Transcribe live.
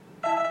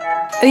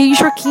Ei,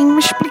 Joaquim, me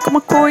explica uma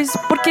coisa.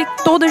 Por que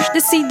todas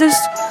decidas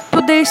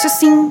tu deixa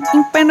assim,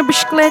 em pé na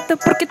bicicleta?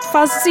 Por que tu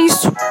fazes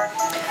isso?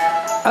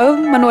 Ah,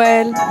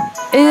 Manuel,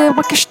 é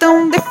uma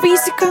questão de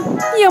física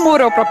e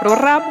amor ao próprio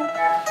rabo.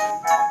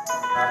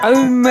 Ai,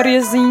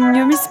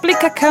 Mariazinha, me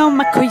explica cá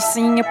uma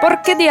coisinha. Por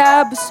que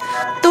diabos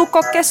tu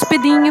qualquer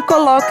subidinha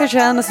coloca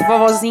já nas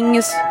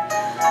vovozinhas?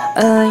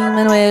 Ai,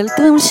 Manuel,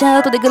 tu é um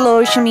chato de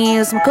galocha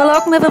mesmo.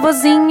 Coloca na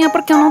vovozinha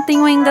porque eu não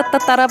tenho ainda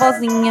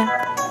tataravozinha.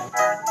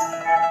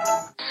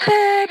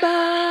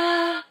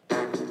 Peba!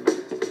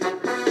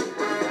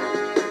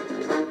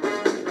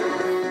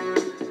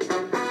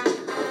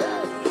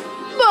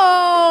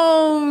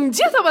 Bom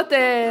dia,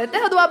 Taubaté!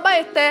 Terra do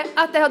Abaeté,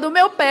 a terra do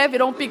meu pé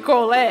virou um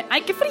picolé.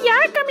 Ai, que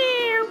friaca,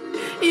 meu!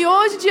 E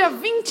hoje, dia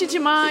 20 de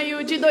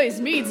maio de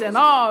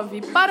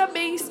 2019,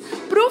 parabéns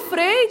pro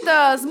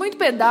Freitas! Muito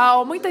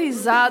pedal, muita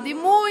risada e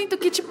muito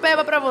kit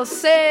peba pra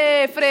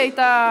você,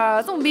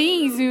 Freitas! Um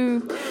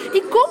binho!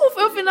 E como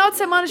foi o final de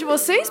semana de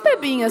vocês,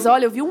 pebinhas?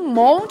 Olha, eu vi um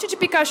monte de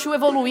Pikachu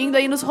evoluindo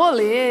aí nos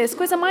rolês.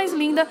 Coisa mais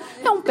linda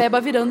é um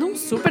peba virando um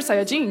super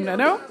saiyajin, não é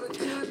não?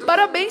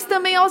 Parabéns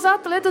também aos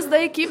atletas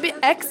da equipe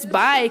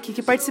X-Bike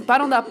que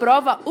participaram da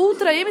prova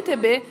Ultra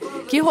MTB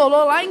que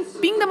rolou lá em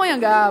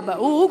Pindamonhangaba.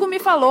 O Hugo me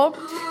falou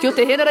que o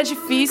terreno era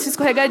difícil,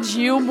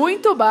 escorregadio,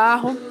 muito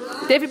barro.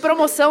 Teve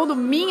promoção do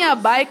Minha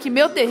Bike,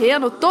 Meu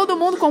Terreno, todo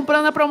mundo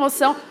comprando a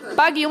promoção,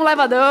 pague um,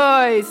 leva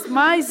dois.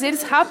 Mas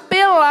eles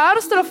rapelaram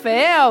os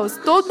troféus,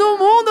 todo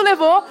mundo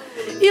levou.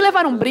 E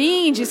levaram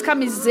brindes,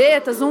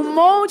 camisetas, um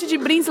monte de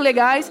brindes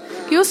legais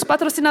que os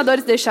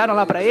patrocinadores deixaram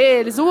lá pra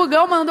eles. O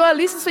Hugão mandou a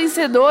lista dos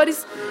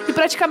vencedores e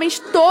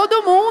praticamente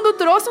todo mundo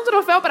trouxe um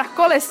troféu pra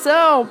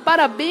coleção.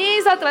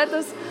 Parabéns,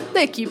 atletas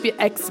da equipe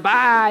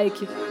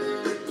X-Bike.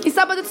 E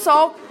sábado de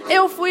sol,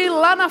 eu fui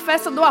lá na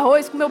festa do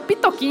arroz com meu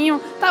pitoquinho.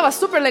 Tava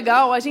super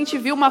legal, a gente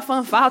viu uma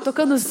fanfarra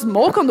tocando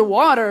Smoke on the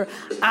Water.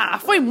 Ah,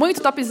 foi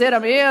muito topzera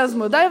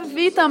mesmo. Daí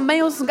vi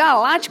também os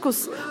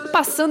galácticos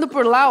passando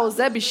por lá, o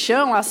Zé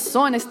Bichão, a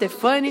Sônia, a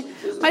Stefani.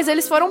 Mas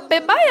eles foram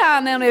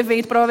pebaiar, né, no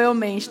evento,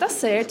 provavelmente. Tá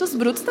certo, os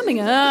brutos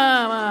também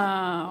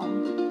amam.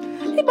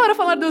 E bora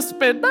falar dos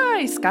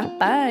pedais,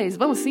 capaz,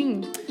 vamos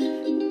sim.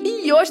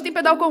 E hoje tem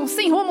pedal com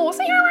sem rumo,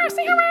 sem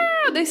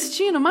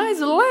destino mais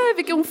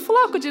leve que um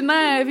floco de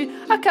neve,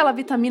 aquela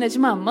vitamina de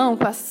mamão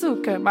com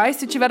açúcar. Mas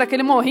se tiver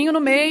aquele morrinho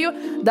no meio,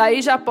 daí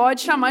já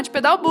pode chamar de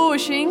pedal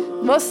bucho, hein?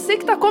 Você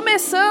que tá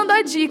começando,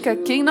 a dica: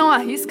 quem não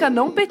arrisca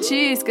não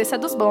petisca, esse é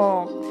dos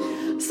bons.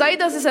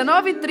 Saída às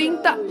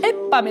 19h30,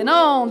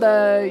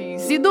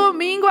 Epaminondas. E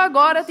domingo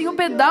agora tem o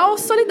pedal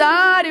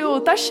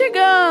solidário. Tá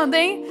chegando,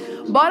 hein?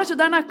 Bora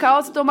ajudar na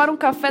causa e tomar um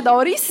café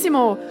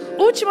daoríssimo.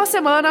 Última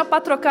semana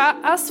para trocar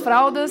as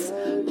fraldas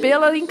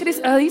pela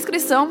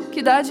inscrição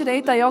que dá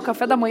direito aí ao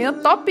café da manhã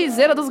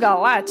topzera dos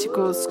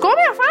galácticos. Como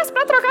é fácil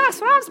para trocar as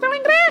fraldas pelo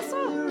ingresso?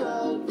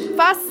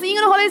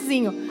 Facinho no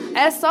rolezinho.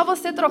 É só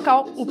você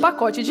trocar o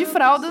pacote de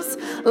fraldas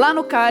lá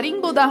no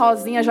Carimbo da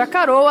Rosinha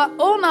Jacaroa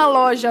ou na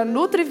loja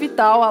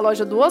Nutrivital, a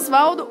loja do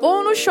Osvaldo,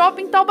 ou no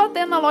Shopping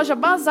Taubaté, na loja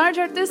Bazar de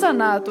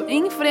Artesanato,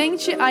 em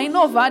frente a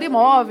Inovar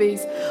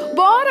Imóveis.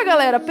 Bora,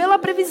 galera! Pela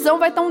previsão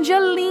vai estar um dia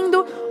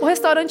lindo, o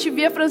restaurante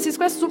Via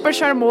Francisco é super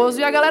charmoso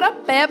e a galera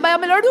peba é a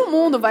melhor do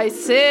mundo, vai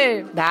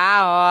ser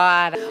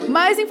da hora!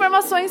 Mais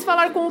informações,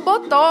 falar com o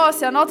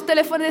Botossi, anota o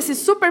telefone desse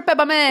super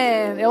peba man,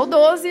 é o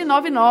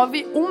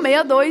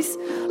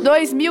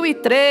 1299-162-2003,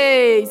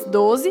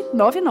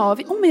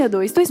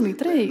 1299-162-2003.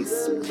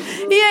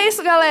 E é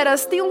isso, galera,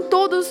 tenham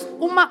todos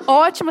uma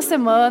ótima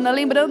semana,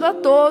 lembrando a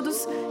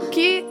todos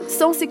que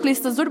são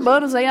ciclistas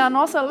urbanos, aí a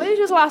nossa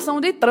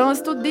legislação de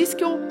trânsito diz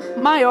que o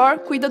maior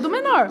cuida do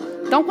menor.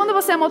 Então, quando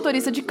você é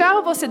motorista de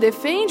carro, você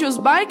defende os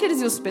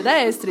bikers e os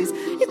pedestres.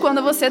 E quando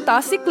você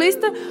tá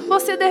ciclista,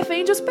 você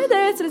defende os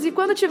pedestres. E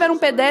quando tiver um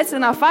pedestre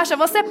na faixa,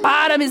 você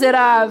para,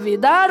 miserável.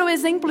 Dar o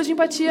exemplo de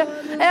empatia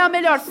é a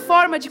melhor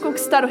forma de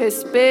conquistar o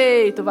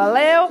respeito.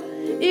 Valeu?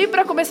 E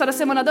pra começar a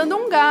semana dando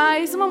um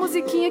gás, uma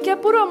musiquinha que é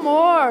por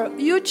amor.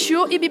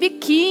 U2 e B.B.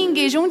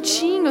 King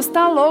juntinhos,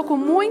 tá louco?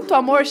 Muito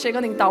amor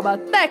chegando em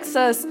Taubaté,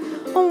 Texas.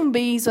 Um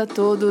beijo a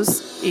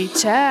todos e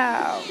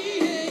tchau.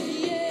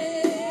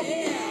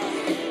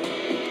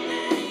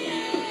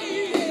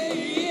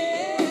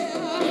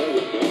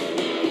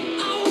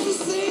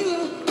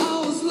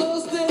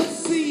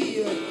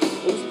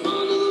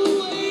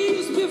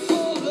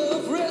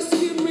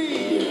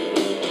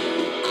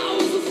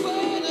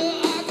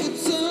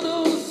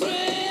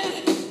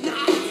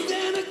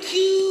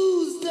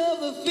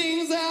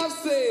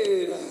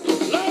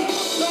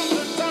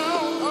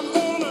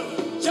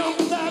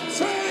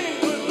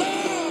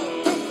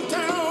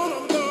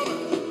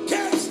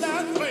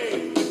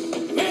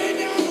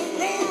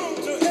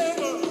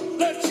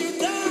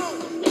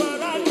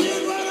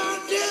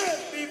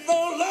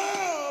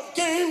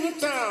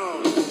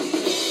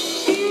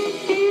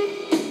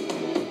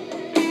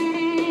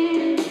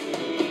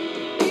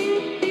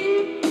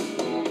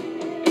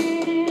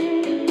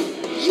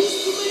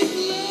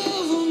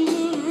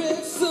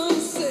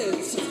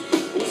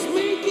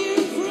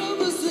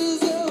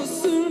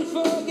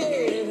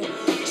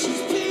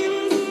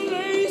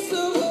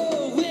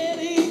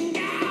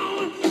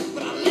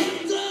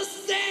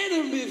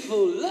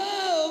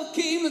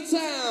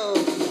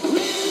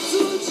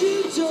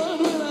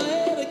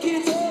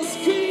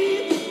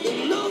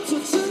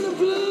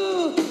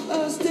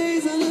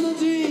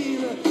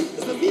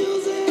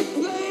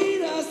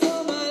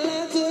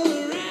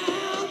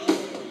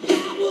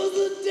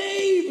 the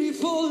day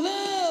before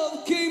love.